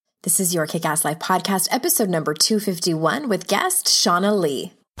This is your Kick-Ass Life podcast, episode number 251 with guest Shauna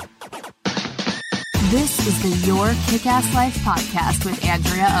Lee. This is the Your Kick-Ass Life podcast with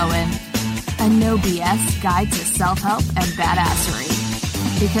Andrea Owen, a no BS guide to self-help and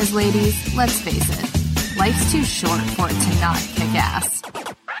badassery. Because ladies, let's face it, life's too short for it to not kick ass.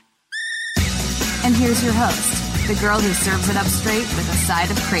 And here's your host, the girl who serves it up straight with a side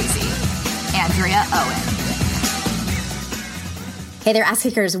of crazy, Andrea Owen. Hey there, ass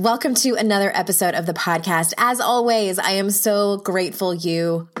kickers. Welcome to another episode of the podcast. As always, I am so grateful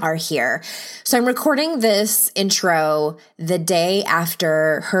you are here. So I'm recording this intro the day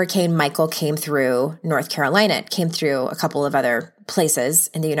after Hurricane Michael came through North Carolina. It came through a couple of other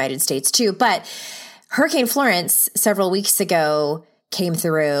places in the United States too. But Hurricane Florence several weeks ago came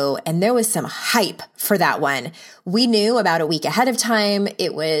through, and there was some hype for that one. We knew about a week ahead of time.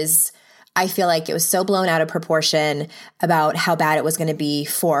 I feel like it was so blown out of proportion about how bad it was going to be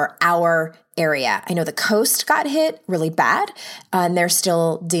for our area. I know the coast got hit really bad, and they're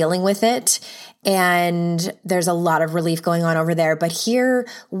still dealing with it. And there's a lot of relief going on over there. But here,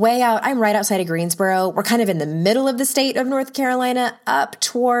 way out, I'm right outside of Greensboro. We're kind of in the middle of the state of North Carolina, up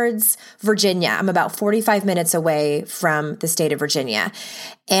towards Virginia. I'm about 45 minutes away from the state of Virginia.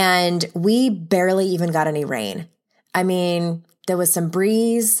 And we barely even got any rain. I mean, there was some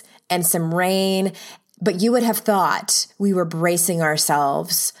breeze and some rain, but you would have thought we were bracing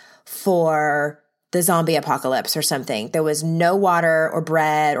ourselves for the zombie apocalypse or something. There was no water or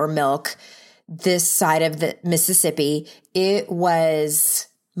bread or milk this side of the Mississippi. It was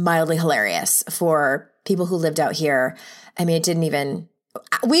mildly hilarious for people who lived out here. I mean, it didn't even,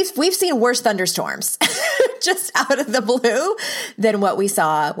 we've seen worse thunderstorms just out of the blue than what we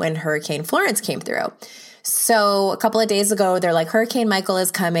saw when Hurricane Florence came through. So a couple of days ago, they're like, Hurricane Michael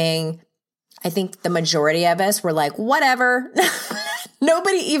is coming. I think the majority of us were like, whatever.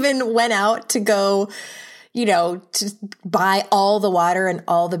 Nobody even went out to go, to buy all the water and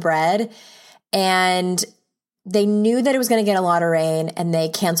all the bread. And they knew that it was going to get a lot of rain, and they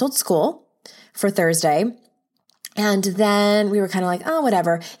canceled school for Thursday. And then we were kind of like, oh,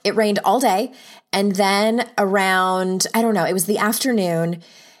 whatever. It rained all day. And then around, I don't know, it was the afternoon,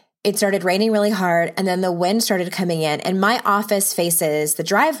 it started raining really hard, and then the wind started coming in, and my office faces the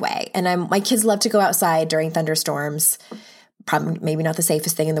driveway, and my kids love to go outside during thunderstorms. Probably maybe not the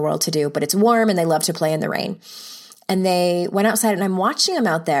safest thing in the world to do, but it's warm and they love to play in the rain. And they went outside, and I'm watching them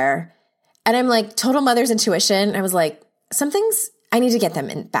out there, and I'm like, total mother's intuition. I was like, I need to get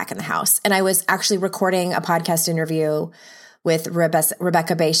them back in the house. And I was actually recording a podcast interview with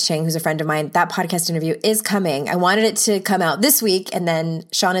Rebecca Bache-Chang, who's a friend of mine. That podcast interview is coming. I wanted it to come out this week, and then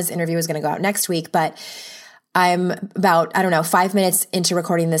Shauna's interview is going to go out next week. But I'm about, 5 minutes into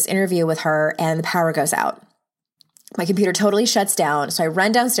recording this interview with her, and the power goes out. My computer totally shuts down. So I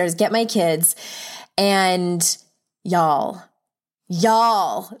run downstairs, get my kids, and y'all,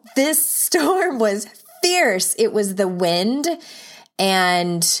 this storm was fierce. It was the wind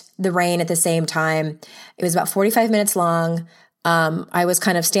and the rain at the same time. It was about 45 minutes long. I was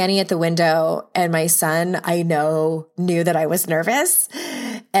kind of standing at the window, and my son, I knew that I was nervous,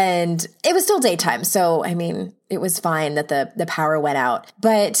 and it was still daytime. So, I mean, it was fine that the power went out,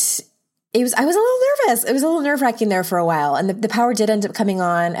 but I was a little nervous. It was a little nerve-wracking there for a while. And the power did end up coming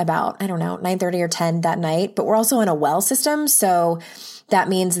on about, 9:30 or 10 that night, but we're also on a well system. So that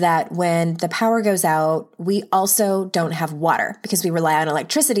means that when the power goes out, we also don't have water because we rely on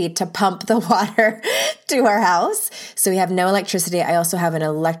electricity to pump the water to our house. So we have no electricity. I also have an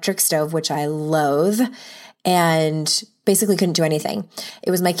electric stove, which I loathe, and basically couldn't do anything.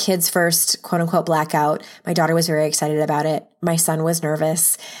 It was my kids' first quote unquote blackout. My daughter was very excited about it. My son was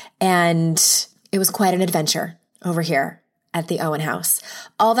nervous, and it was quite an adventure over here at the Owen house.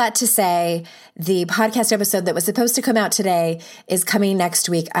 All that to say, the podcast episode that was supposed to come out today is coming next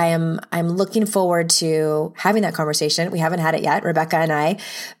week. I'm looking forward to having that conversation. We haven't had it yet, Rebecca and I,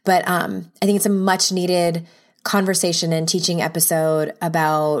 but I think it's a much needed conversation and teaching episode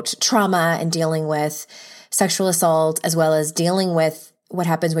about trauma and dealing with sexual assault, as well as dealing with what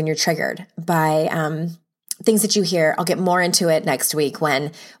happens when you're triggered by things that you hear. I'll get more into it next week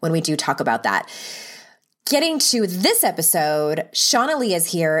when we do talk about that. Getting to this episode, Shauna Lee is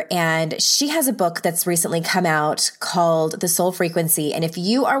here, and she has a book that's recently come out called The Soul Frequency. And if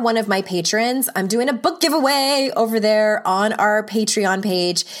you are one of my patrons, I'm doing a book giveaway over there on our Patreon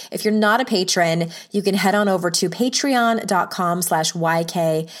page. If you're not a patron, you can head on over to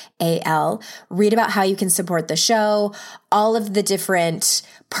patreon.com/YKAL. Read about how you can support the show, all of the different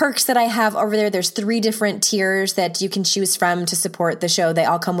perks that I have over there. There's 3 different tiers that you can choose from to support the show. They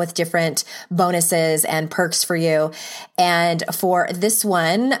all come with different bonuses and perks for you. And for this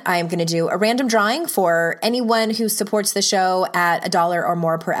one, I'm going to do a random drawing for anyone who supports the show at $1 or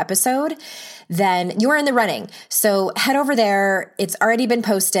more per episode. Then you're in the running. So head over there. It's already been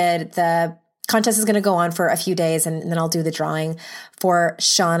posted. The contest is going to go on for a few days, and then I'll do the drawing for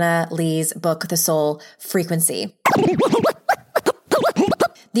Shauna Lee's book, The Soul Frequency.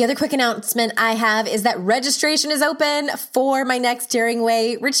 The other quick announcement I have is that registration is open for my next Daring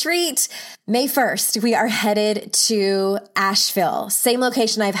Way retreat. May 1st, we are headed to Asheville, same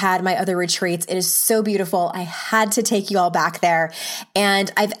location I've had my other retreats. It is so beautiful. I had to take you all back there,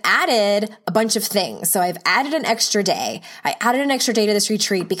 and I've added a bunch of things. So I've added an extra day. I added an extra day to this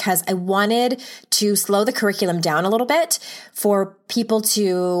retreat because I wanted to slow the curriculum down a little bit for people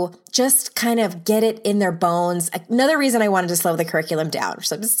to just kind of get it in their bones. Another reason I wanted to slow the curriculum down.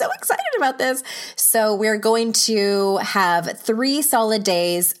 So I'm so excited about this. So we're going to have 3 solid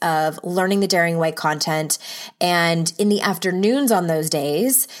days of learning the Daring Way content. And in the afternoons on those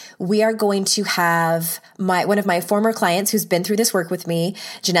days, we are going to have one of my former clients who's been through this work with me,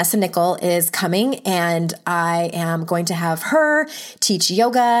 Janessa Nickel, is coming, and I am going to have her teach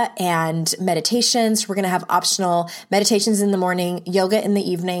yoga and meditations. We're going to have optional meditations in the morning, yoga in the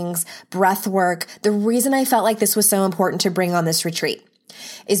evenings, breath work. The reason I felt like this was so important to bring on this retreat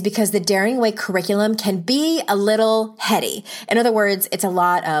is because the Daring Way curriculum can be a little heady. In other words, it's a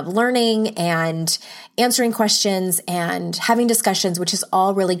lot of learning and answering questions and having discussions, which is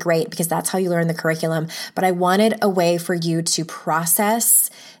all really great because that's how you learn the curriculum. But I wanted a way for you to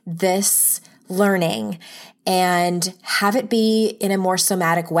process this learning and have it be in a more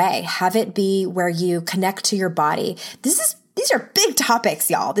somatic way. Have it be where you connect to your body. These are big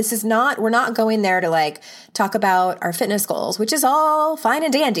topics, y'all. We're not going there to like talk about our fitness goals, which is all fine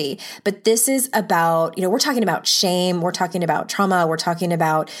and dandy. But this is about, we're talking about shame. We're talking about trauma. We're talking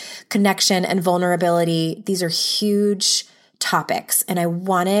about connection and vulnerability. These are huge topics. And I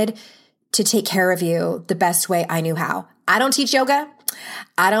wanted to take care of you the best way I knew how. I don't teach yoga.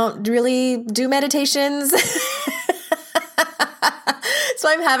 I don't really do meditations. So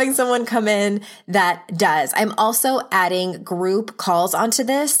I'm having someone come in that does. I'm also adding group calls onto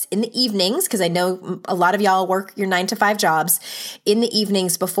this in the evenings because I know a lot of y'all work your 9-to-5 jobs in the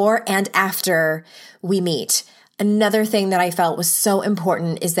evenings before and after we meet. Another thing that I felt was so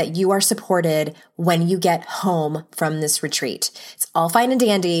important is that you are supported when you get home from this retreat. It's all fine and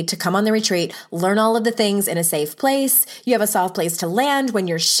dandy to come on the retreat, learn all of the things in a safe place. You have a soft place to land when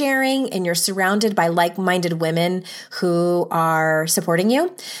you're sharing and you're surrounded by like-minded women who are supporting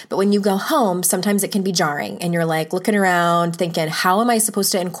you. But when you go home, sometimes it can be jarring and you're like looking around thinking, how am I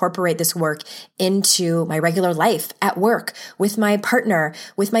supposed to incorporate this work into my regular life at work, with my partner,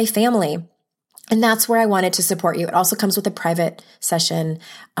 with my family? And that's where I wanted to support you. It also comes with a private session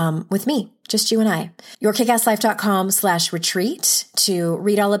with me, just you and I. yourkickasslife.com/retreat to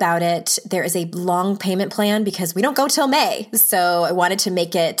read all about it. There is a long payment plan because we don't go till May. So I wanted to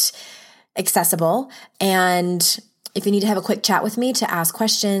make it accessible. And if you need to have a quick chat with me to ask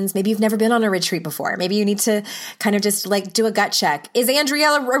questions, maybe you've never been on a retreat before. Maybe you need to kind of just like do a gut check. Is Andrea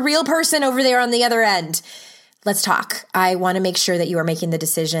a real person over there on the other end? Let's talk. I want to make sure that you are making the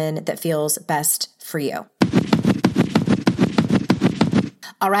decision that feels best for you.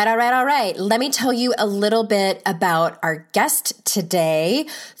 All right. Let me tell you a little bit about our guest today.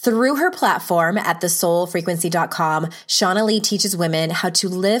 Through her platform at thesoulfrequency.com, Shauna Lee teaches women how to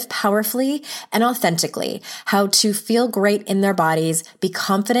live powerfully and authentically, how to feel great in their bodies, be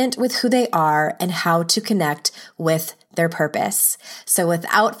confident with who they are, and how to connect with their purpose. So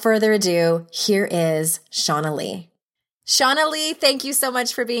without further ado, here is Shauna Lee. Shauna Lee, thank you so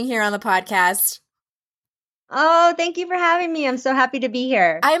much for being here on the podcast. Oh, thank you for having me. I'm so happy to be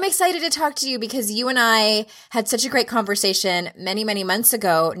here. I'm excited to talk to you because you and I had such a great conversation many, many months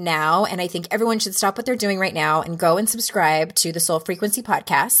ago now. And I think everyone should stop what they're doing right now and go and subscribe to the Soul Frequency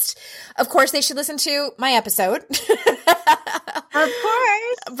podcast. Of course, they should listen to my episode. Of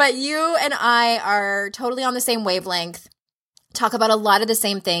course. But you and I are totally on the same wavelength, talk about a lot of the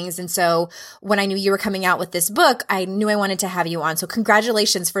same things. And so when I knew you were coming out with this book, I knew I wanted to have you on. So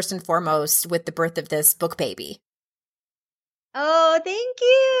congratulations, first and foremost, with the birth of this book baby. Oh, thank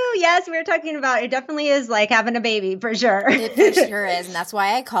you. Yes, we were talking about it. Definitely is like having a baby for sure. It for sure is. And that's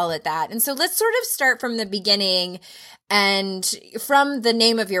why I call it that. And so let's sort of start from the beginning and from the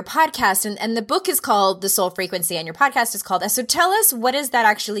name of your podcast. And the book is called The Soul Frequency and your podcast is called that. So tell us, what does that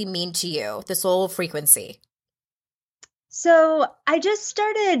actually mean to you, the Soul Frequency? So I just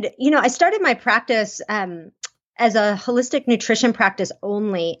started, I started my practice as a holistic nutrition practice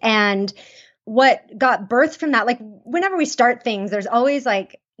only. And what got birthed from that, like whenever we start things, there's always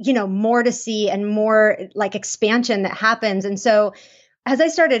like, more to see and more like expansion that happens. And so as I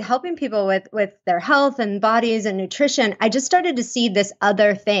started helping people with their health and bodies and nutrition, I just started to see this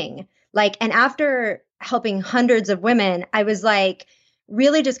other thing. And after helping hundreds of women, I was like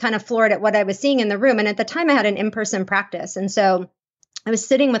really just kind of floored at what I was seeing in the room. And at the time I had an in-person practice. And so I was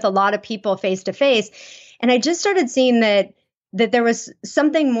sitting with a lot of people face to face, and I just started seeing that there was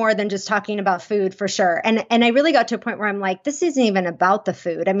something more than just talking about food for sure. And I really got to a point where I'm like, this isn't even about the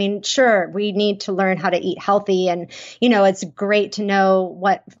food. I mean, sure, we need to learn how to eat healthy, and, it's great to know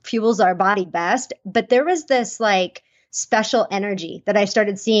what fuels our body best. But there was this like special energy that I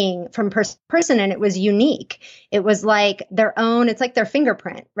started seeing from person, and it was unique. It was like their own, it's like their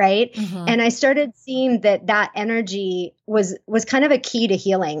fingerprint, right? Mm-hmm. And I started seeing that energy was kind of a key to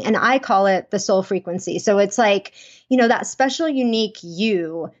healing. And I call it the soul frequency. So it's like, that special, unique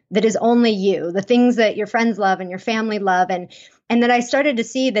you that is only you, the things that your friends love and your family love. And then I started to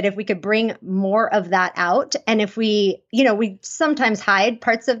see that if we could bring more of that out, and if we sometimes hide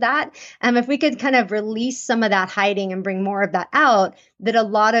parts of that, if we could kind of release some of that hiding and bring more of that out, that a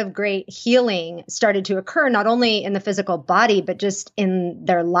lot of great healing started to occur, not only in the physical body, but just in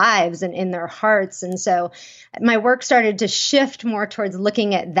their lives and in their hearts. And so my work started to shift more towards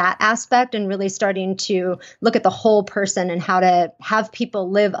looking at that aspect and really starting to look at the whole person and how to have people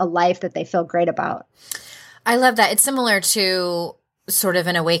live a life that they feel great about. I love that. It's similar to sort of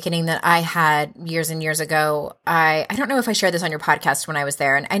an awakening that I had years and years ago. I don't know if I shared this on your podcast when I was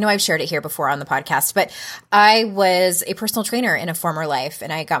there, and I know I've shared it here before on the podcast, but I was a personal trainer in a former life,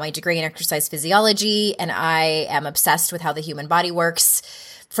 and I got my degree in exercise physiology, and I am obsessed with how the human body works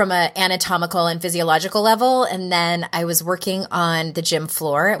from an anatomical and physiological level. And then I was working on the gym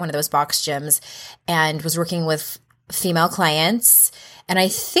floor at one of those box gyms and was working with female clients. And I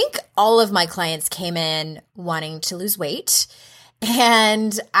think all of my clients came in wanting to lose weight.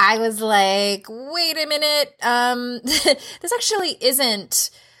 And I was like, wait a minute, this actually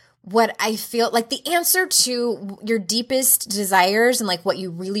isn't what I feel like. The answer to your deepest desires and like what you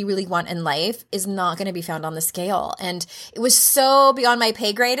really, really want in life is not going to be found on the scale. And it was so beyond my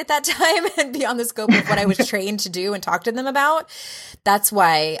pay grade at that time and beyond the scope of what I was trained to do and talk to them about. That's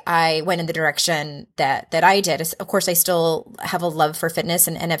why I went in the direction that I did. Of course, I still have a love for fitness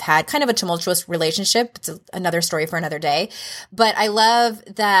and have had kind of a tumultuous relationship. It's another story for another day. But I love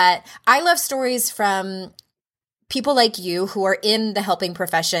that. I love stories from people like you who are in the helping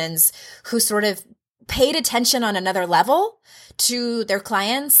professions, who sort of paid attention on another level to their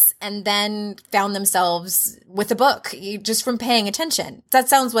clients and then found themselves with a book just from paying attention. That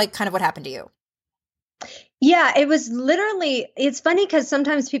sounds like kind of what happened to you. Yeah, it was literally, it's funny because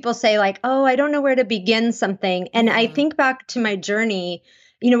sometimes people say like, oh, I don't know where to begin something. And I think back to my journey.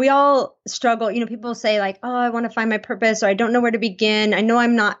 We all struggle. People say like, oh, I want to find my purpose, or I don't know where to begin. I know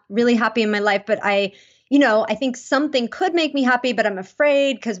I'm not really happy in my life, but I think something could make me happy, but I'm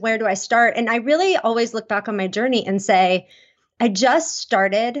afraid because where do I start? And I really always look back on my journey and say, I just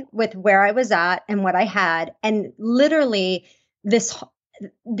started with where I was at and what I had. And literally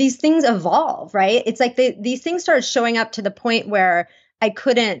these things evolve, right? It's like these things started showing up to the point where I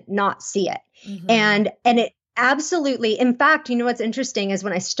couldn't not see it. Mm-hmm. And it absolutely, in fact, what's interesting is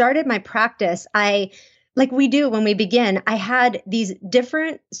when I started my practice, like we do when we begin, I had these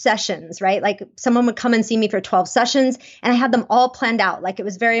different sessions, right? Like someone would come and see me for 12 sessions, and I had them all planned out. Like it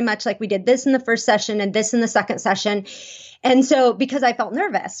was very much like we did this in the first session and this in the second session. And so because I felt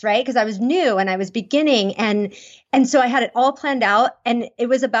nervous, right? Because I was new and I was beginning. And so I had it all planned out, and it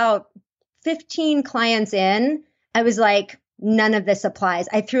was about 15 clients in. I was like, none of this applies.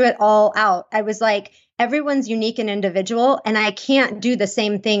 I threw it all out. I was like, everyone's unique and individual, and I can't do the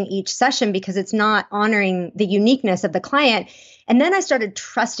same thing each session because it's not honoring the uniqueness of the client. And then I started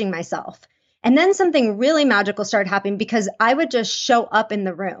trusting myself. And then something really magical started happening because I would just show up in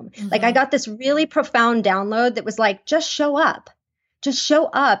the room. Mm-hmm. Like I got this really profound download that was like, just show up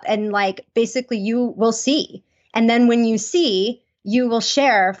and like, basically you will see. And then when you see, you will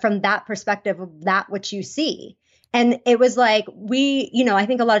share from that perspective of that which you see. And it was like, I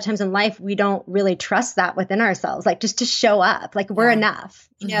think a lot of times in life, we don't really trust that within ourselves, like just to show up, like we're enough,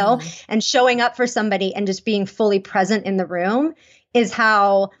 and showing up for somebody and just being fully present in the room is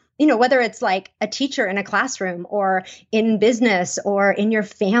how, whether it's like a teacher in a classroom or in business or in your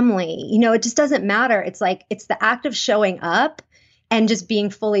family, it just doesn't matter. It's like, it's the act of showing up and just being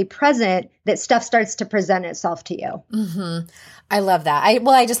fully present, that stuff starts to present itself to you. Mm-hmm. I love that.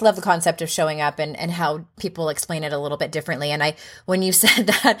 I just love the concept of showing up and how people explain it a little bit differently. And when you said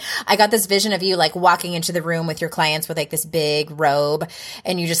that, I got this vision of you like walking into the room with your clients with like this big robe,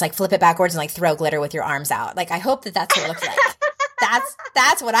 and you just like flip it backwards and like throw glitter with your arms out. Like, I hope that that's what it looks like.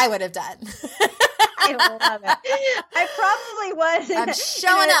 That's what I would have done. I love it. I probably was. I'm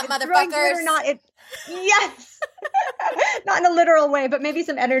showing up, motherfuckers. Yes. Not in a literal way, but maybe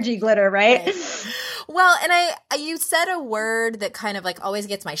some energy glitter, right? Well, and you said a word that kind of like always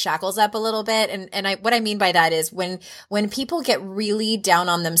gets my shackles up a little bit. And what I mean by that is when people get really down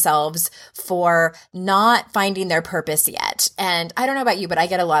on themselves for not finding their purpose yet. And I don't know about you, but I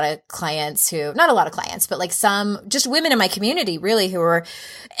get a lot of clients not a lot of clients, but like some just women in my community really who are,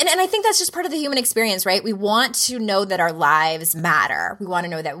 and I think that's just part of the human experience, right? We want to know that our lives matter. We want to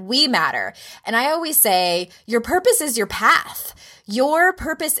know that we matter. And I always say your purpose is your path. Your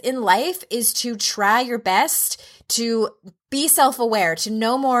purpose in life is to try your best to be self-aware, to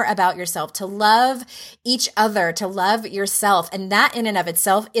know more about yourself, to love each other, to love yourself. And that in and of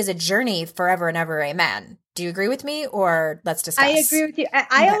itself is a journey forever and ever. Amen. Do you agree with me, or let's discuss? I agree with you.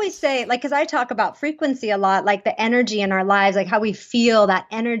 I always say, like, because I talk about frequency a lot, like the energy in our lives, like how we feel that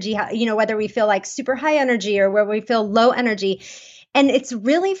energy, how, whether we feel like super high energy or where we feel low energy. And it's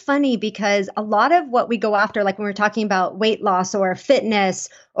really funny because a lot of what we go after, like when we're talking about weight loss or fitness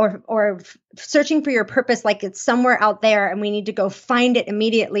or searching for your purpose, like it's somewhere out there and we need to go find it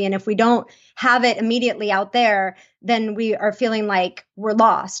immediately. And if we don't have it immediately out there, then we are feeling like we're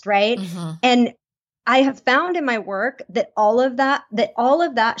lost, right? Mm-hmm. And I have found in my work that all of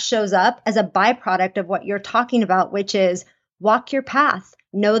that shows up as a byproduct of what you're talking about, which is walk your path,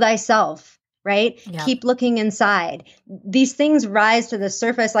 know thyself. Right? Yeah. Keep looking inside. These things rise to the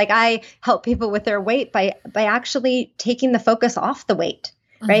surface. Like I help people with their weight by actually taking the focus off the weight,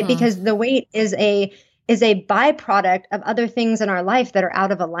 right? Mm-hmm. Because the weight is a byproduct of other things in our life that are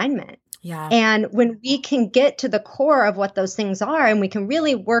out of alignment. Yeah. And when we can get to the core of what those things are, and we can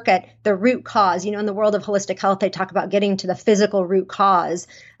really work at the root cause, in the world of holistic health, they talk about getting to the physical root cause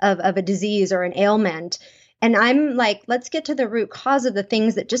of a disease or an ailment. And I'm like, let's get to the root cause of the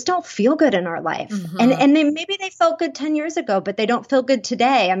things that just don't feel good in our life. Mm-hmm. And maybe they felt good 10 years ago, but they don't feel good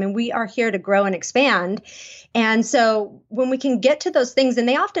today. I mean, we are here to grow and expand. And so when we can get to those things, and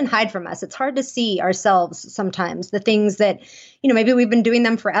they often hide from us, it's hard to see ourselves sometimes, the things that, maybe we've been doing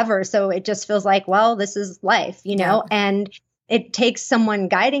them forever. So it just feels like, well, this is life, yeah. And it takes someone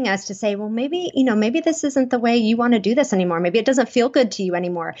guiding us to say, well, maybe this isn't the way you want to do this anymore. Maybe it doesn't feel good to you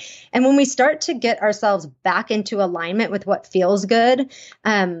anymore. And when we start to get ourselves back into alignment with what feels good,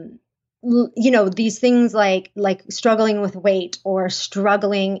 these things like struggling with weight or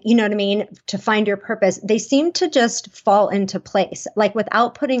struggling, to find your purpose, they seem to just fall into place, like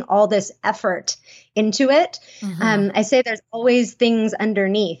without putting all this effort into it. Mm-hmm. I say there's always things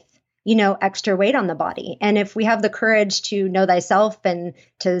underneath. Extra weight on the body. And if we have the courage to know thyself and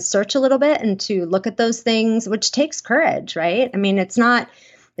to search a little bit and to look at those things, which takes courage, right? I mean, it's not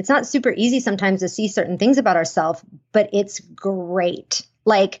super easy sometimes to see certain things about ourselves, but it's great.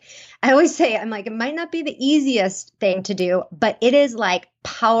 Like I always say, I'm like, it might not be the easiest thing to do, but it is like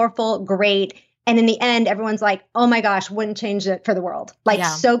powerful, great. And in the end, everyone's like, oh my gosh, wouldn't change it for the world. Like, yeah.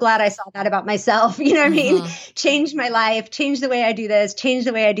 So glad I saw that about myself. You know what mm-hmm. I mean? Change my life, change the way I do this, change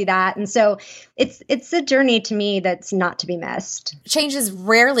the way I do that. And so it's a journey to me that's not to be missed. Change is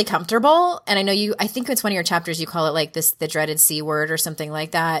rarely comfortable. And I know I think it's one of your chapters, you call it like the dreaded C word or something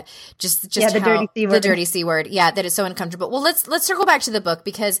like that. Just the dirty C word. The dirty C word. Yeah. That is so uncomfortable. Well, let's circle back to the book,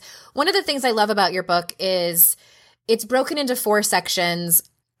 because one of the things I love about your book is it's broken into 4 sections.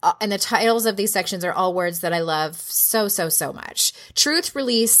 And the titles of these sections are all words that I love so, so, so much. Truth,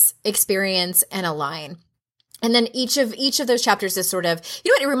 release, experience, and align. And then each of those chapters is sort of,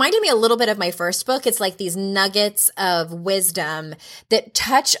 it reminded me a little bit of my first book. It's like these nuggets of wisdom that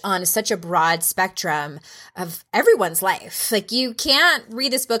touch on such a broad spectrum of everyone's life. Like you can't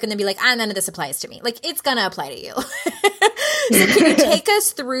read this book and then be like, none of this applies to me. Like it's going to apply to you. So can you take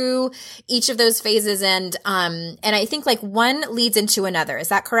us through each of those phases? And I think like one leads into another. Is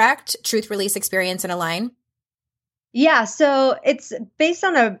that correct? Truth, release, experience, and align? Yeah. So it's based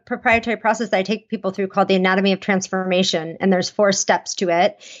on a proprietary process that I take people through called the Anatomy of Transformation. And there's 4 steps to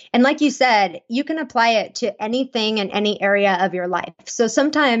it. And like you said, you can apply it to anything in any area of your life. So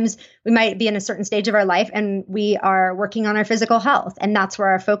sometimes we might be in a certain stage of our life and we are working on our physical health, and that's where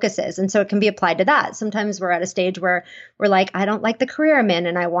our focus is. And so it can be applied to that. Sometimes we're at a stage where we're like, I don't like the career I'm in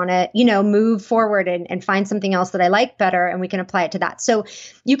and I want to, move forward and find something else that I like better. And we can apply it to that. So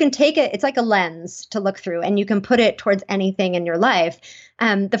you can take it, it's like a lens to look through, and you can put it towards anything in your life.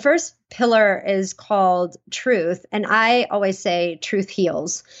 The first pillar is called truth. And I always say truth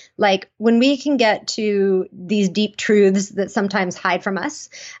heals. Like when we can get to these deep truths that sometimes hide from us,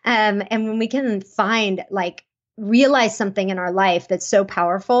 and when we can find realize something in our life that's so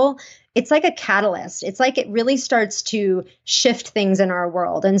powerful, it's like a catalyst. It's like it really starts to shift things in our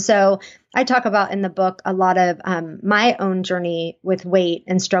world. And so I talk about in the book a lot of my own journey with weight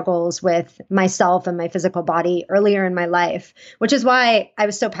and struggles with myself and my physical body earlier in my life, which is why I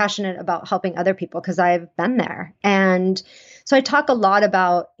was so passionate about helping other people, because I've been there. And so I talk a lot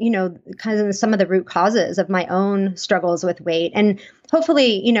about, kind of some of the root causes of my own struggles with weight. And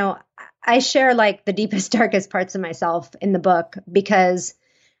hopefully, I share the deepest, darkest parts of myself in the book because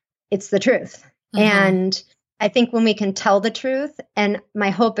it's the truth. Mm-hmm. And I think when we can tell the truth, and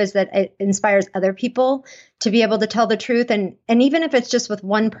my hope is that it inspires other people to be able to tell the truth. And even if it's just with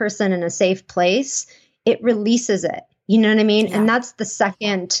one person in a safe place, it releases it. You know what I mean? Yeah. And that's the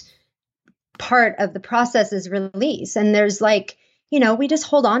second part of the process, is release. And there's we just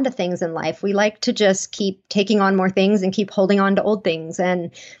hold on to things in life. We like to just keep taking on more things and keep holding on to old things.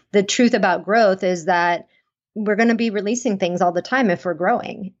 And the truth about growth is that we're going to be releasing things all the time if we're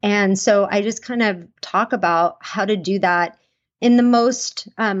growing. And so I just kind of talk about how to do that in the most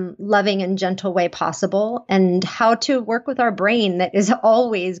loving and gentle way possible, and how to work with our brain that is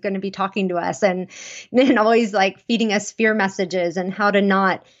always going to be talking to us and always feeding us fear messages, and how to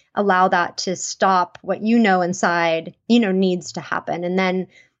not allow that to stop what inside, needs to happen. And then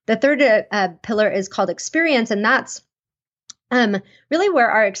the third pillar is called experience. And that's really where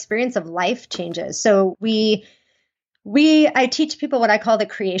our experience of life changes. So I teach people what I call the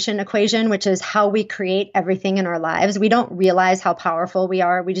creation equation, which is how we create everything in our lives. We don't realize how powerful we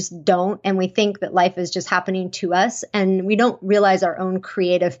are. We just don't. And we think that life is just happening to us, and we don't realize our own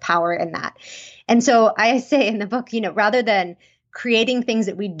creative power in that. And so I say in the book, rather than creating things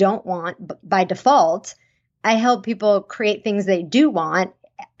that we don't want by default, I help people create things they do want,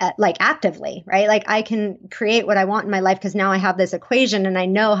 actively, right? I can create what I want in my life because now I have this equation and I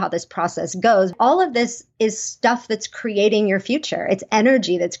know how this process goes. All of this is stuff that's creating your future. It's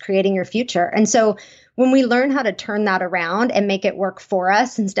energy that's creating your future. And so when we learn how to turn that around and make it work for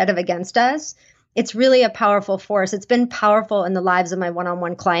us instead of against us, it's really a powerful force. It's been powerful in the lives of my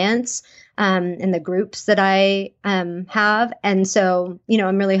one-on-one clients, in the groups that I have. And so,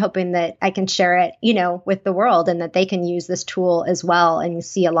 I'm really hoping that I can share it, with the world, and that they can use this tool as well and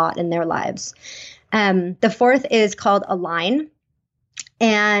see a lot in their lives. The fourth is called Align.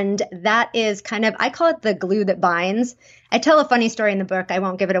 And that is I call it the glue that binds. I tell a funny story in the book. I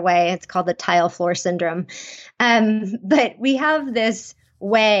won't give it away. It's called the tile floor syndrome. But we have this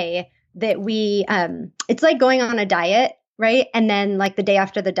way that it's like going on a diet, right? And then the day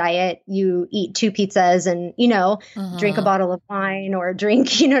after the diet, you eat 2 pizzas and, drink a bottle of wine, or drink,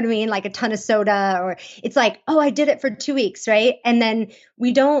 a ton of soda, or it's oh, I did it for 2 weeks, right? And then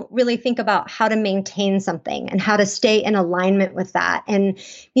we don't really think about how to maintain something and how to stay in alignment with that. And,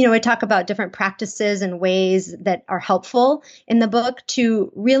 we talk about different practices and ways that are helpful in the book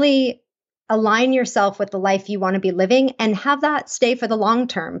to really align yourself with the life you want to be living and have that stay for the long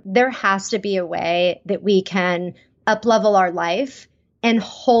term. There has to be a way that we can up-level our life and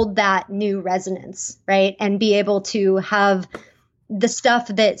hold that new resonance, right? And be able to have the stuff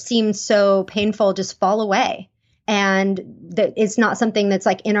that seems so painful just fall away. And that it's not something that's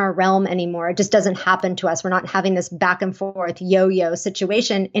in our realm anymore. It just doesn't happen to us. We're not having this back and forth yo-yo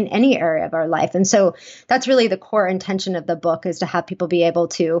situation in any area of our life. And so that's really the core intention of the book, is to have people be able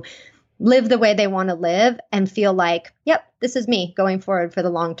to live the way they want to live and feel yep, this is me going forward for the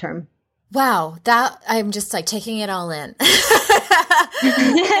long term. Wow, that I'm just taking it all in.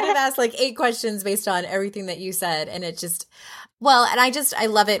 I've asked 8 questions based on everything that you said, and it just, I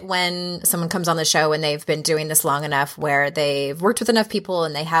love it when someone comes on the show and they've been doing this long enough where they've worked with enough people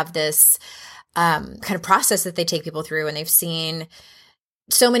and they have this kind of process that they take people through, and they've seen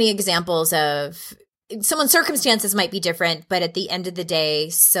so many examples of someone's circumstances might be different, but at the end of the day,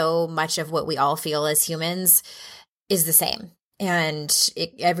 so much of what we all feel as humans is the same. And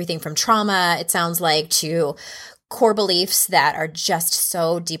everything from trauma, it sounds like, to core beliefs that are just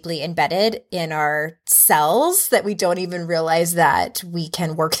so deeply embedded in our cells that we don't even realize that we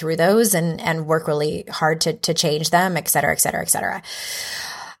can work through those and work really hard to change them, et cetera, et cetera, et cetera.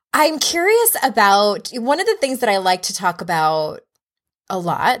 I'm curious about one of the things that I like to talk about a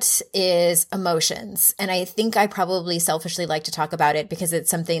lot is emotions. And I think I probably selfishly like to talk about it because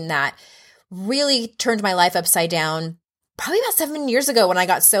it's something that really turned my life upside down probably about 7 years ago when I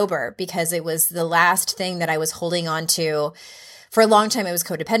got sober, because it was the last thing that I was holding on to for a long time it was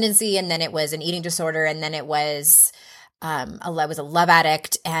codependency, and then it was an eating disorder, and then it was I was a love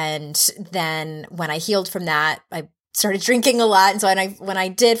addict. And then when I healed from that, I started drinking a lot. And so when I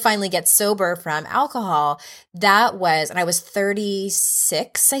did finally get sober from alcohol, and I was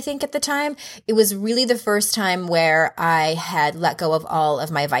 36, I think at the time, it was really the first time where I had let go of all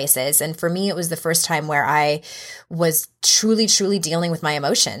of my vices. And for me, it was the first time where I was truly, truly dealing with my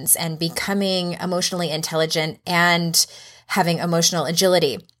emotions and becoming emotionally intelligent and having emotional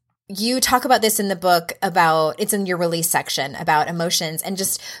agility. You talk about this in the book it's in your release section about emotions and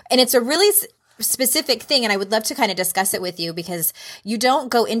it's a really specific thing. And I would love to kind of discuss it with you because you don't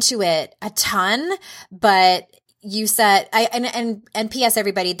go into it a ton, but you said, and PS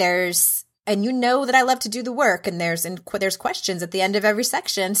everybody, and you know that I love to do the work, and there's questions at the end of every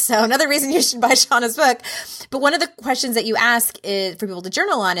section. So another reason you should buy Shauna's book. But one of the questions that you ask is for people to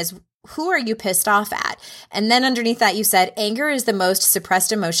journal on is, who are you pissed off at? And then underneath that, you said, anger is the most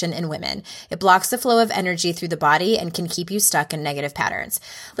suppressed emotion in women. It blocks the flow of energy through the body and can keep you stuck in negative patterns.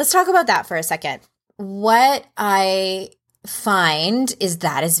 Let's talk about that for a second. What I find is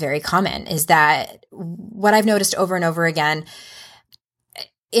very common, is that what I've noticed over and over again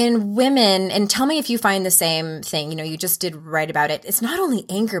in women, and tell me if you find the same thing, you just did write about it. It's not only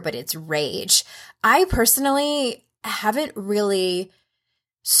anger, but it's rage. I personally haven't really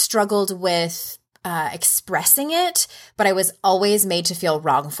struggled with expressing it, but I was always made to feel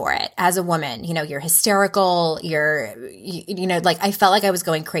wrong for it as a woman. You're hysterical. I felt like I was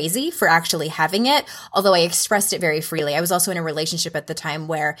going crazy for actually having it, although I expressed it very freely. I was also in a relationship at the time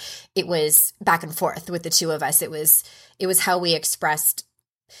where it was back and forth with the two of us. It was how we expressed,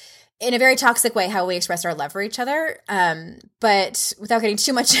 in a very toxic way, how we expressed our love for each other. But without getting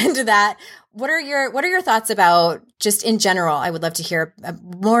too much into that, what are your thoughts about, just in general? I would love to hear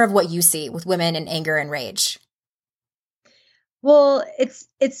more of what you see with women and anger and rage. Well,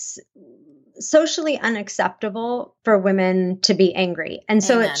 it's socially unacceptable for women to be angry. And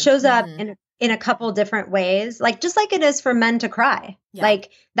so It shows up in a couple different ways, just like it is for men to cry. Yeah.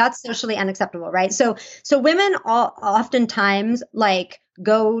 That's socially unacceptable, right? So women oftentimes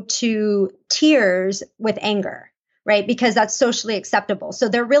go to tears with anger, right? Because that's socially acceptable. So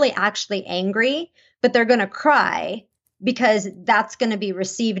they're really actually angry, but they're going to cry because that's going to be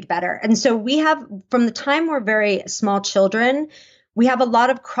received better. And so we have, from the time we're very small children, we have a lot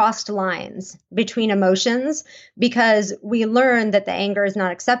of crossed lines between emotions because we learn that the anger is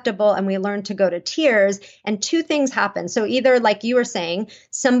not acceptable and we learn to go to tears, and two things happen. So either, like you were saying,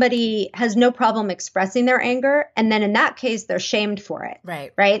 somebody has no problem expressing their anger, and then in that case, they're shamed for it.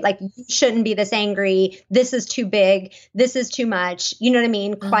 Right. Right? You shouldn't be this angry. This is too big. This is too much. You know what I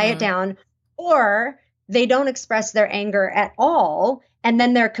mean? Quiet down. Or they don't express their anger at all, and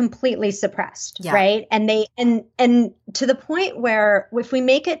then they're completely suppressed, right? And and to the point where if we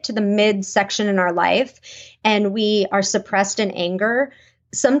make it to the mid section in our life and we are suppressed in anger,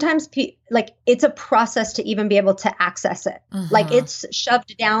 sometimes it's a process to even be able to access it. It's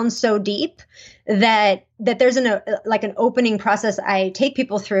shoved down so deep that there's an opening process I take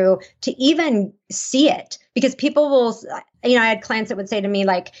people through to even see it, because people will, I had clients that would say to me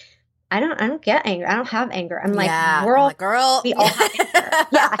I don't get anger. I don't have anger. I'm we're all girl. We all have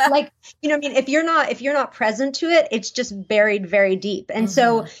anger. If you're not present to it, it's just buried very deep. And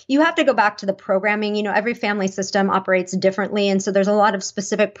so you have to go back to the programming. Every family system operates differently. And so there's a lot of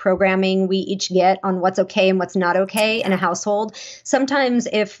specific programming we each get on what's okay and what's not okay in a household. Sometimes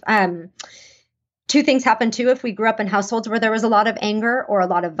if, two things happen too. If we grew up in households where there was a lot of anger or a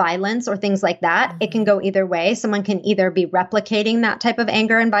lot of violence or things like that, it can go either way. Someone can either be replicating that type of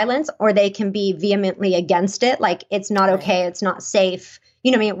anger and violence, or they can be vehemently against it. It's not okay. It's not safe.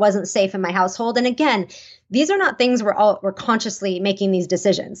 It wasn't safe in my household. And again, these are not things we're consciously making these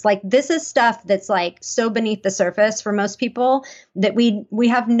decisions. This is stuff that's so beneath the surface for most people that we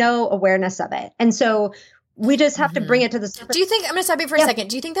have no awareness of it. And so we just have to bring it to the surface. Do you think, I'm going to stop you for a second.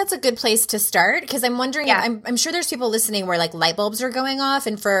 Do you think that's a good place to start? Because I'm wondering, I'm sure there's people listening where light bulbs are going off,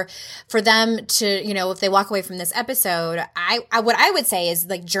 and for them to, if they walk away from this episode, what I would say is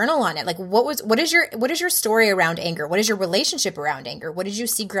journal on it. What is your story around anger? What is your relationship around anger? What did you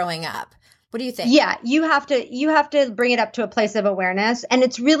see growing up? What do you think? Yeah, you have to bring it up to a place of awareness. And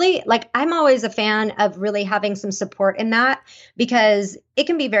it's really I'm always a fan of really having some support in that, because it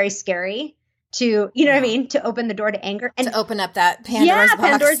can be very scary to, what I mean, to open the door to anger and to open up that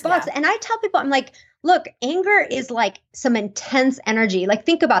Pandora's box. And I tell people, I'm look, anger is some intense energy.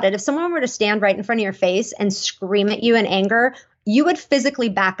 Think about it. If someone were to stand right in front of your face and scream at you in anger, you would physically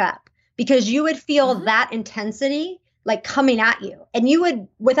back up, because you would feel that intensity coming at you, and you would,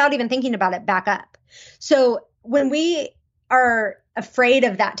 without even thinking about it, back up. So when we are afraid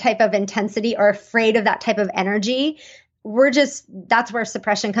of that type of intensity or afraid of that type of energy, that's where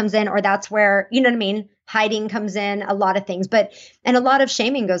suppression comes in, or that's where, you know what I mean? Hiding comes in, a lot of things, and a lot of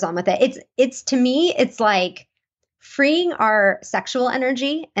shaming goes on with it. It's to me, it's like freeing our sexual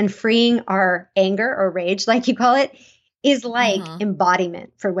energy and freeing our anger or rage, like you call it, is like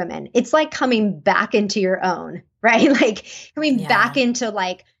embodiment for women. It's like coming back into your own, right? Like coming back into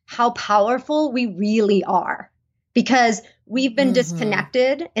like how powerful we really are, because we've been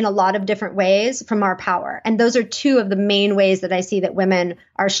disconnected in a lot of different ways from our power. And those are two of the main ways that I see that women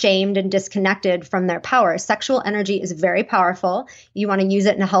are shamed and disconnected from their power. Sexual energy is very powerful. You want to use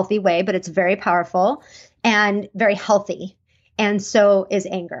it in a healthy way, but it's very powerful and very healthy. And so is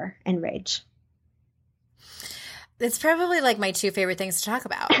anger and rage. It's probably like my two favorite things to talk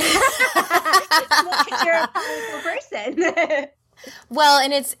about. Well, 'cause you're a powerful person. Well,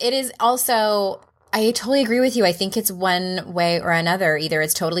 and it is also, I totally agree with you. I think it's one way or another. Either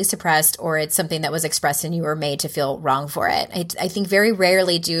it's totally suppressed or it's something that was expressed and you were made to feel wrong for it. I think very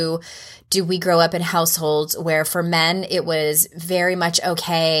rarely do we grow up in households where for men it was very much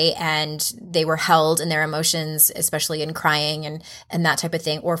okay and they were held in their emotions, especially in crying and that type of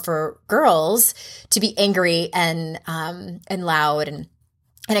thing, or for girls to be angry and loud and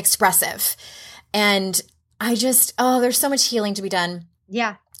expressive. And I just, there's so much healing to be done.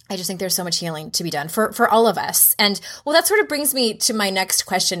 Yeah. I just think there's so much healing to be done for all of us. And well, that sort of brings me to my next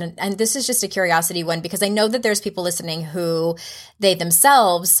question. And this is just a curiosity one, because I know that there's people listening who they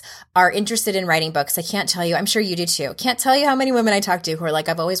themselves are interested in writing books. I can't tell you, I'm sure you do too. Can't tell you how many women I talk to who are like,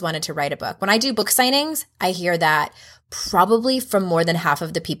 I've always wanted to write a book. When I do book signings, I hear that probably from more than half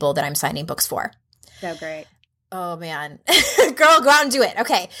of the people that I'm signing books for. So great. Oh man, girl, go out and do it.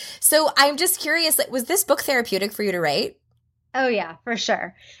 Okay. So I'm just curious, was this book therapeutic for you to write? Oh yeah, for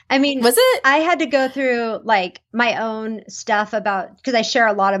sure. I mean, was it? I had to go through like my own stuff because I share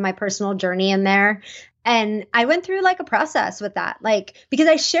a lot of my personal journey in there. And I went through like a process with that, like, because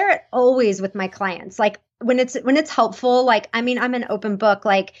I share it always with my clients. Like when it's helpful, like, I mean, I'm an open book,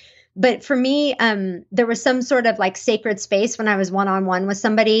 like, but for me, there was some sort of like sacred space when I was one-on-one with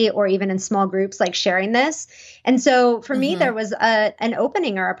somebody or even in small groups, like sharing this. And so for me, there was an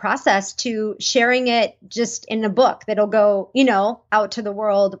opening or a process to sharing it just in a book that'll go, out to the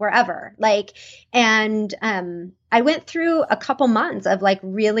world, wherever. Like, and I went through a couple months of like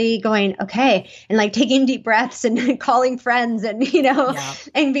really going, okay, and like taking deep breaths and calling friends and,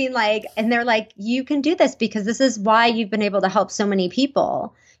 and being like, and they're like, you can do this because this is why you've been able to help so many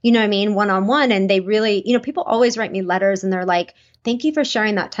people. You know what I mean? One-on-one. And they really, people always write me letters and they're like, thank you for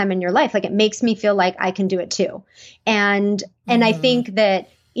sharing that time in your life. Like it makes me feel like I can do it too. And I think that,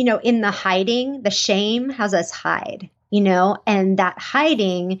 in the hiding, the shame has us hide, and that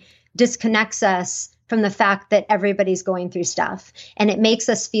hiding disconnects us from the fact that everybody's going through stuff. And it makes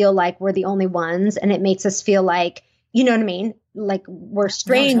us feel like we're the only ones. And it makes us feel like, you know what I mean? Like we're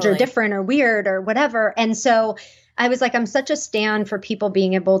strange or different or weird or whatever. And so I was like, I'm such a stand for people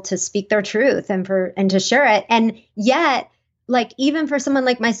being able to speak their truth and to share it. And yet, like, even for someone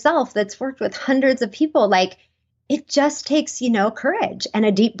like myself that's worked with hundreds of people, like it just takes, courage and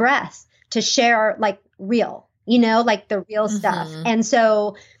a deep breath to share like real, like the real stuff. And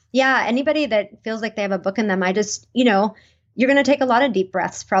so, yeah, anybody that feels like they have a book in them, I just, you're going to take a lot of deep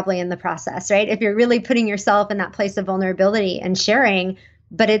breaths probably in the process, right? If you're really putting yourself in that place of vulnerability and sharing.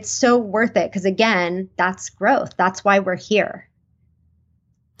 But it's so worth it because, again, that's growth. That's why we're here.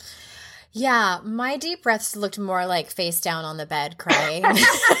 Yeah, my deep breaths looked more like face down on the bed crying.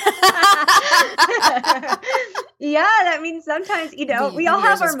 Yeah, I mean, sometimes, we all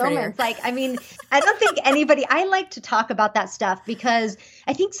have our moments. Like, I mean, I don't think I like to talk about that stuff because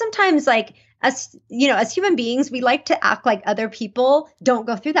I think sometimes like us, as human beings, we like to act like other people don't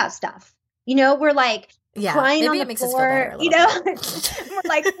go through that stuff. We're like, crying on the floor, we're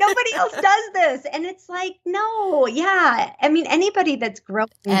like, nobody else does this. And it's like, no, yeah. I mean, anybody that's growing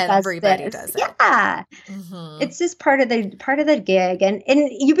everybody does it. Yeah. It's just part of the gig. And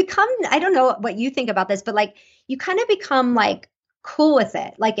you become, I don't know what you think about this, but like, you kind of become like cool with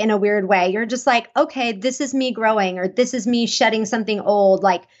it, like in a weird way. You're just like, okay, this is me growing, or this is me shedding something old.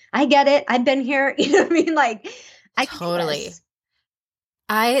 Like, I get it. I've been here. You know what I mean? Like, I totally.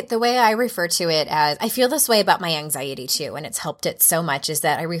 The way I refer to it as, I feel this way about my anxiety too, and it's helped it so much, is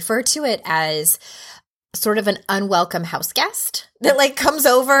that I refer to it as sort of an unwelcome house guest that like comes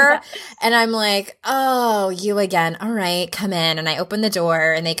over and I'm like, oh, you again. All right, come in. And I open the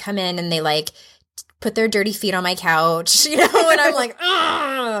door and they come in and they like put their dirty feet on my couch, and I'm like,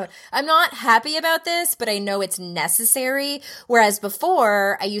 ugh, I'm not happy about this, but I know it's necessary. Whereas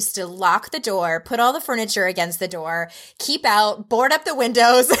before, I used to lock the door, put all the furniture against the door, keep out, board up the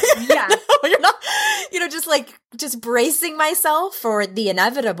windows. Yeah. You're not, just bracing myself for the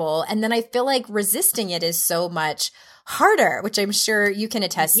inevitable. And then I feel like resisting it is so much harder, which I'm sure you can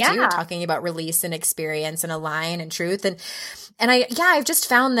attest to, talking about release and experience and align and truth. And I've just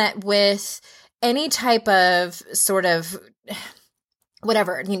found that with any type of sort of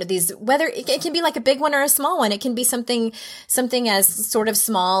whatever, these, whether it can be like a big one or a small one, it can be something as sort of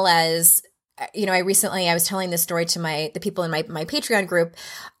small as, I was telling this story to the people in my Patreon group.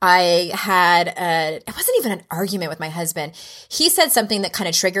 I had it wasn't even an argument with my husband. He said something that kind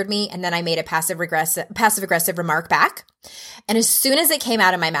of triggered me, and then I made a passive aggressive remark back. And as soon as it came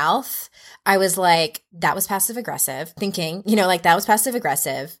out of my mouth, I was like, that was passive aggressive, thinking, that was passive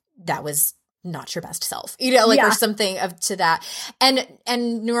aggressive. That was not your best self, or something to that.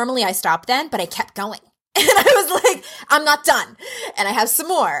 And normally I stop then, but I kept going. And I was like, I'm not done. And I have some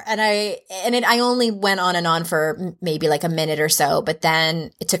more. And I only went on and on for maybe like a minute or so, but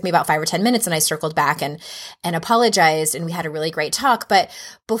then it took me about 5 or 10 minutes and I circled back and apologized, and we had a really great talk. But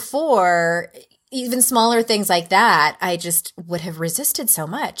before, even smaller things like that, I just would have resisted so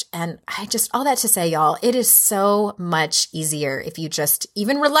much. And all that to say, y'all, it is so much easier if you just,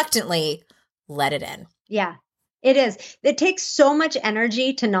 even reluctantly, let it in. Yeah, it is. It takes so much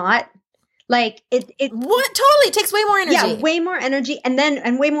energy to not. Like it totally takes way more energy. Yeah, way more energy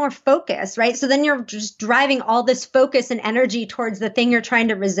and way more focus, right? So then you're just driving all this focus and energy towards the thing you're trying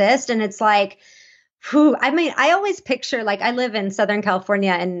to resist. And it's like, I always picture, like, I live in Southern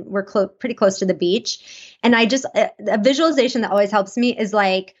California and we're pretty close to the beach. And I just, a visualization that always helps me is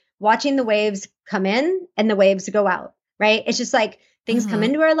like watching the waves come in and the waves go out, right? It's just like things come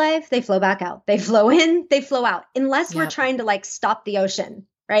into our life, they flow back out. They flow in, they flow out. Unless we're trying to like stop the ocean.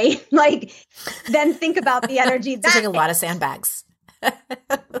 Right? Like, then think about the energy. It's like a lot of sandbags.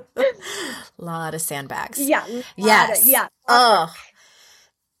 Lot of sandbags. Yeah. Yes. Yeah. Oh,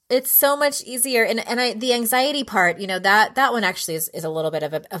 it's so much easier. And the anxiety part, that one actually is a little bit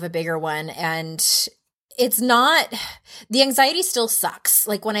of a bigger one. And it's not, the anxiety still sucks.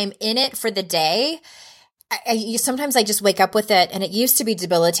 Like when I'm in it for the day, sometimes I just wake up with it, and it used to be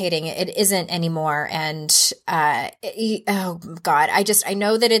debilitating. It isn't anymore. And, oh God, I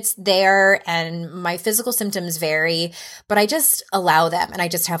know that it's there and my physical symptoms vary, but I just allow them. And I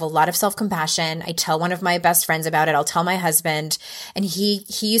just have a lot of self-compassion. I tell one of my best friends about it. I'll tell my husband, and he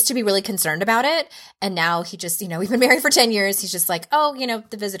used to be really concerned about it. And now he just, we've been married for 10 years. He's just like, oh,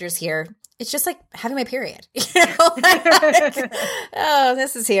 the visitor's here. It's just like having my period. Oh,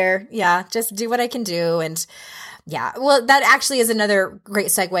 this is here. Yeah, just do what I can do. And yeah, well, that actually is another great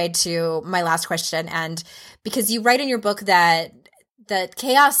segue to my last question. And because you write in your book that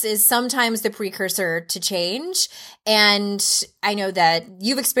chaos is sometimes the precursor to change. And I know that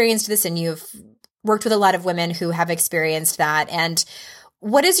you've experienced this and you've worked with a lot of women who have experienced that. And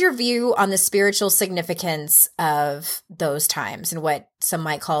what is your view on the spiritual significance of those times and what some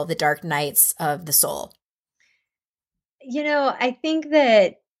might call the dark nights of the soul? I think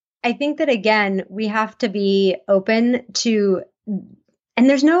that again, we have to be open to, and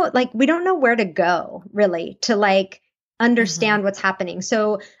there's no, like, we don't know where to go really to like understand what's happening.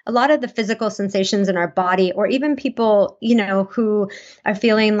 So a lot of the physical sensations in our body, or even people, who are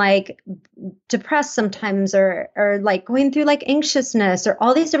feeling like depressed sometimes, or like going through like anxiousness or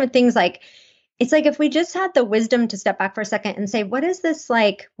all these different things, like, it's like if we just had the wisdom to step back for a second and say, what is this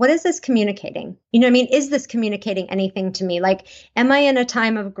communicating? Is this communicating anything to me? Like, am I in a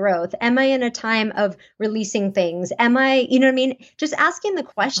time of growth? Am I in a time of releasing things? Am I, just asking the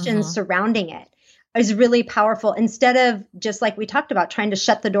questions surrounding it is really powerful, instead of just like we talked about, trying to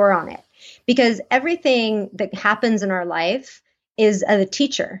shut the door on it. Because everything that happens in our life is a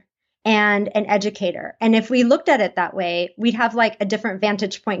teacher and an educator. And if we looked at it that way, we'd have like a different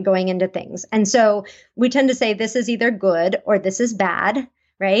vantage point going into things. And so we tend to say this is either good or this is bad,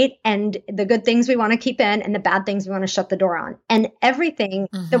 right? And the good things we want to keep in, and the bad things we want to shut the door on. And everything,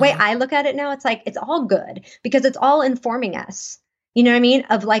 the way I look at it now, it's like, it's all good because it's all informing us. You know what I mean?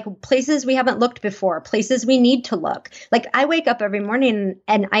 Of like places we haven't looked before, places we need to look. Like I wake up every morning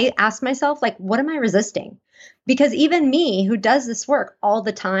and I ask myself, like, what am I resisting? Because even me, who does this work all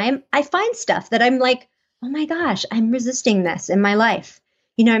the time, I find stuff that I'm like, oh my gosh, I'm resisting this in my life.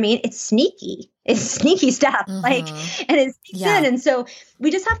 You know what I mean? It's sneaky. It's sneaky stuff. Like, and it sneaks in. And so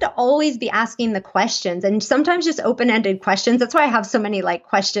we just have to always be asking the questions, and sometimes just open-ended questions. That's why I have so many like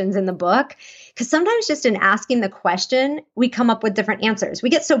questions in the book, because sometimes just in asking the question, we come up with different answers. We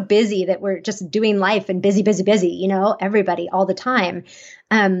get so busy that we're just doing life and busy, busy, busy, you know, everybody all the time.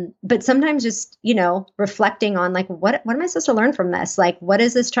 But sometimes just, you know, reflecting on like, what am I supposed to learn from this? Like, what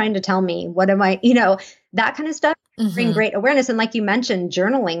is this trying to tell me? What am I, you know, that kind of stuff bring great awareness. And like you mentioned,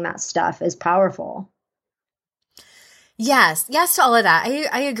 journaling that stuff is powerful. Yes to all of that.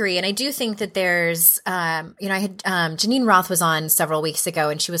 I agree. And I do think that there's, you know, I had, Janine Roth was on several weeks ago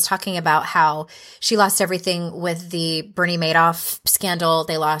and she was talking about how she lost everything with the Bernie Madoff scandal.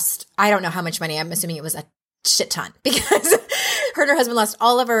 They lost, I don't know how much money. I'm assuming it was a shit ton because her and her husband lost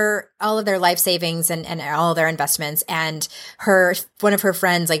all of their life savings and all of their investments. And one of her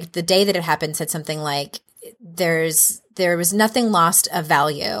friends, like the day that it happened, said something like, there was nothing lost of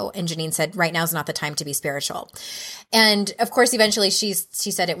value. And Janine said, right now is not the time to be spiritual. And of course, eventually she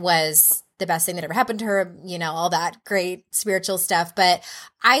said it was the best thing that ever happened to her, you know, all that great spiritual stuff. But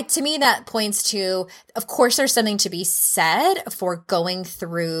to me, that points to, of course, there's something to be said for going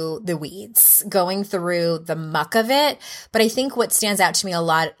through the weeds, going through the muck of it. But I think what stands out to me a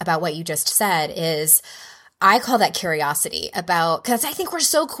lot about what you just said is, I call that curiosity about, because I think we're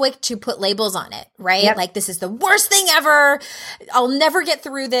so quick to put labels on it, right? Yep. Like, this is the worst thing ever. I'll never get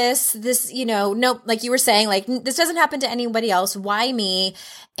through this. This, you know, nope. Like you were saying, like, this doesn't happen to anybody else. Why me?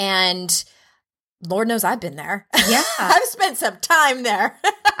 And Lord knows I've been there. Yeah. I've spent some time there.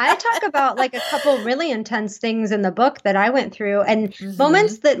 I talk about like a couple really intense things in the book that I went through and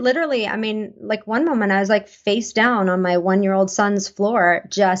moments that literally, I mean, like one moment I was like face down on my 1-year-old son's floor,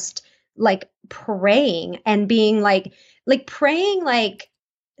 just like praying and being like praying like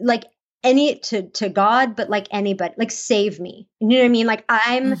any to God, but like anybody, like save me. You know what I mean? Like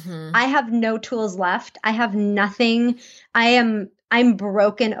I have no tools left. I have nothing. I'm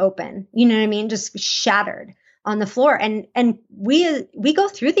broken open. You know what I mean? Just shattered on the floor. And we go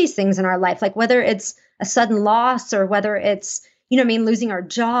through these things in our life, like whether it's a sudden loss or whether it's, you know what I mean, losing our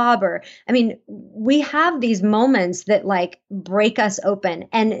job or, I mean, we have these moments that like break us open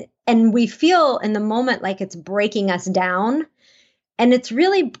and we feel in the moment like it's breaking us down and it's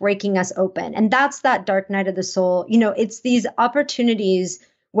really breaking us open. And that's that dark night of the soul. You know, it's these opportunities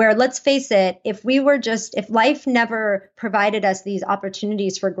where, let's face it, if life never provided us these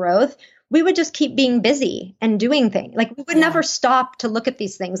opportunities for growth, we would just keep being busy and doing things. Like we would never stop to look at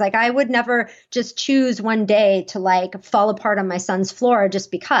these things. Like I would never just choose one day to like fall apart on my son's floor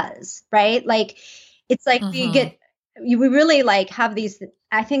just because, right? Like it's like we really like have these,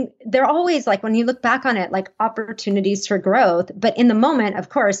 I think they're always like, when you look back on it, like opportunities for growth, but in the moment, of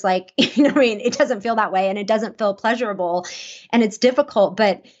course, like, you know what I mean? It doesn't feel that way and it doesn't feel pleasurable and it's difficult,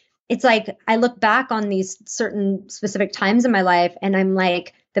 but it's like, I look back on these certain specific times in my life and I'm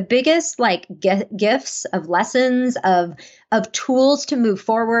like, the biggest like gifts of lessons of tools to move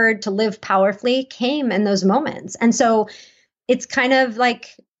forward, to live powerfully came in those moments. And so it's kind of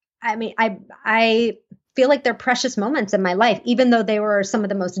like, I mean, I feel like they're precious moments in my life, even though they were some of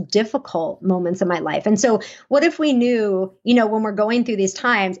the most difficult moments in my life. And so what if we knew, you know, when we're going through these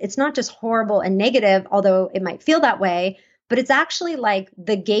times, it's not just horrible and negative, although it might feel that way, but it's actually like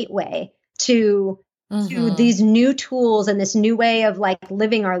the gateway to these new tools and this new way of like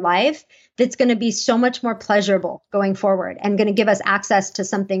living our life that's going to be so much more pleasurable going forward and going to give us access to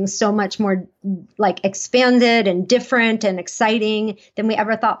something so much more like expanded and different and exciting than we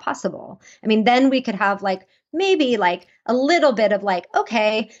ever thought possible. I mean, then we could have like maybe like a little bit of like,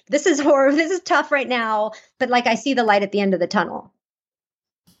 okay, this is horrible, this is tough right now, but like I see the light at the end of the tunnel.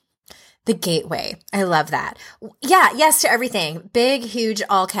 The gateway. I love that. Yeah. Yes to everything. Big, huge,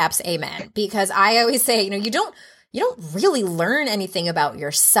 all caps, amen. Because I always say, you know, you don't really learn anything about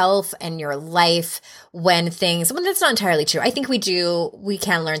yourself and your life when that's not entirely true. I think we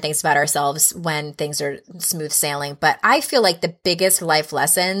can learn things about ourselves when things are smooth sailing. But I feel like the biggest life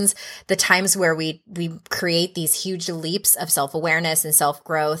lessons, the times where we create these huge leaps of self-awareness and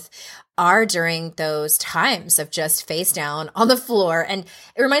self-growth are during those times of just face down on the floor. And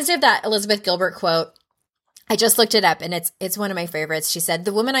it reminds me of that Elizabeth Gilbert quote. I just looked it up and it's one of my favorites. She said,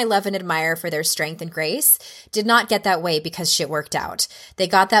 "The women I love and admire for their strength and grace did not get that way because shit worked out. They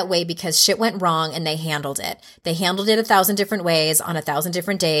got that way because shit went wrong and they handled it. They handled it 1,000 different ways on 1,000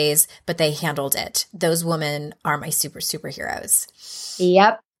 different days, but they handled it. Those women are my superheroes."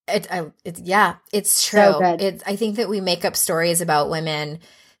 Yep. It's true. So good. I think that we make up stories about women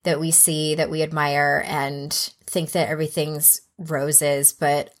that we see, that we admire, and think that everything's roses.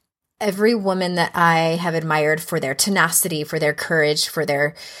 But every woman that I have admired for their tenacity, for their courage, for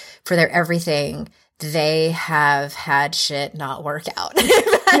their everything, they have had shit not work out.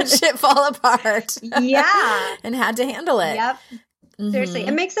 They've had shit fall apart. Yeah. And had to handle it. Yep. Seriously,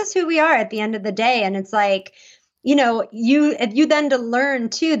 it makes us who we are at the end of the day. And it's like, if you then to learn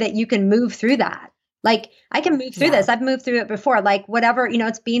too, that you can move through that. Like I can move through this. I've moved through it before, like whatever,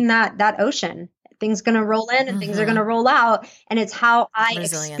 it's being that ocean. Things going to roll in and things are going to roll out. And it's how I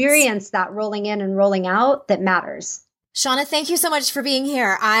experience that rolling in and rolling out that matters. Shauna, thank you so much for being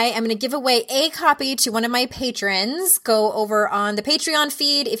here. I am going to give away a copy to one of my patrons. Go over on the Patreon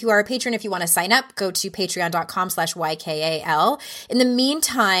feed. If you are a patron, if you want to sign up, go to patreon.com/YKAL. In the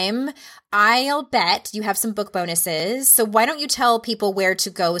meantime, I'll bet you have some book bonuses. So why don't you tell people where to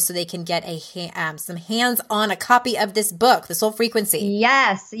go so they can get some hands-on a copy of this book, The Soul Frequency?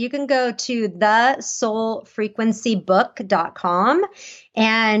 Yes, you can go to thesoulfrequencybook.com.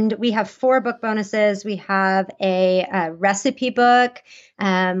 And we have 4 book bonuses. We have a recipe book,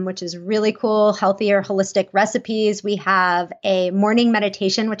 which is really cool, healthier, holistic recipes. We have a morning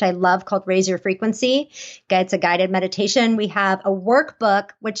meditation, which I love, called Raise Your Frequency. It's a guided meditation. We have a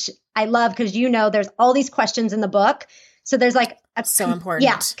workbook, which I love because there's all these questions in the book. So there's like so important.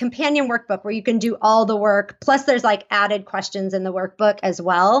 Yeah, companion workbook where you can do all the work. Plus there's like added questions in the workbook as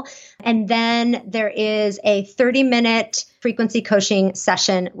well. And then there is a 30-minute frequency coaching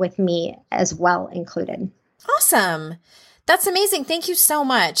session with me as well included. Awesome. That's amazing. Thank you so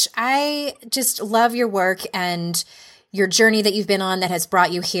much. I just love your work and your journey that you've been on that has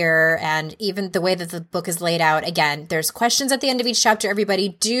brought you here, and even the way that the book is laid out. Again, there's questions at the end of each chapter.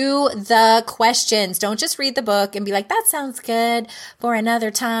 Everybody, do the questions. Don't just read the book and be like, that sounds good for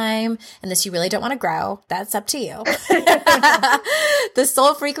another time, unless you really don't want to grow. That's up to you.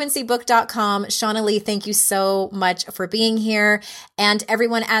 TheSoulFrequencyBook.com. Shauna Lee, thank you so much for being here. And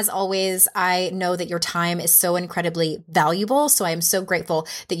everyone, as always, I know that your time is so incredibly valuable. So I am so grateful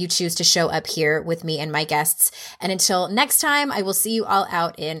that you choose to show up here with me and my guests. And until next time, I will see you all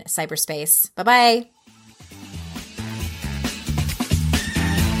out in cyberspace. Bye-bye.